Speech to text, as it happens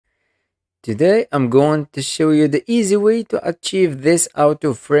Today I'm going to show you the easy way to achieve this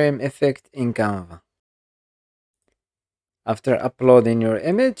auto frame effect in Canva. After uploading your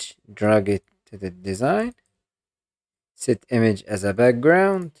image, drag it to the design, set image as a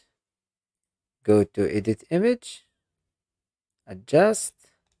background, go to edit image, adjust,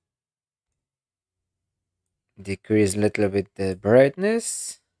 decrease a little bit the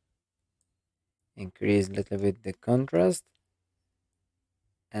brightness, increase a little bit the contrast,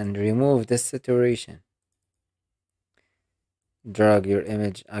 and remove the saturation. Drag your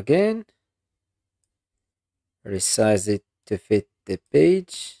image again, resize it to fit the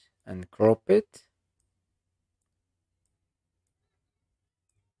page and crop it.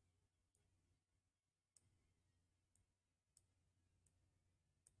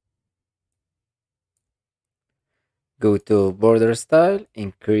 Go to border style,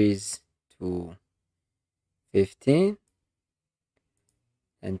 increase to 15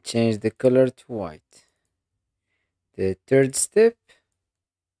 and change the color to white. The third step,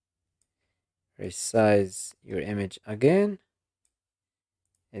 resize your image again,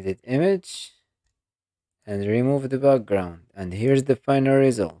 edit image, and remove the background. And here's the final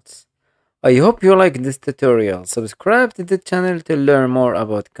results. I hope you like this tutorial. Subscribe to the channel to learn more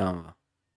about Canva.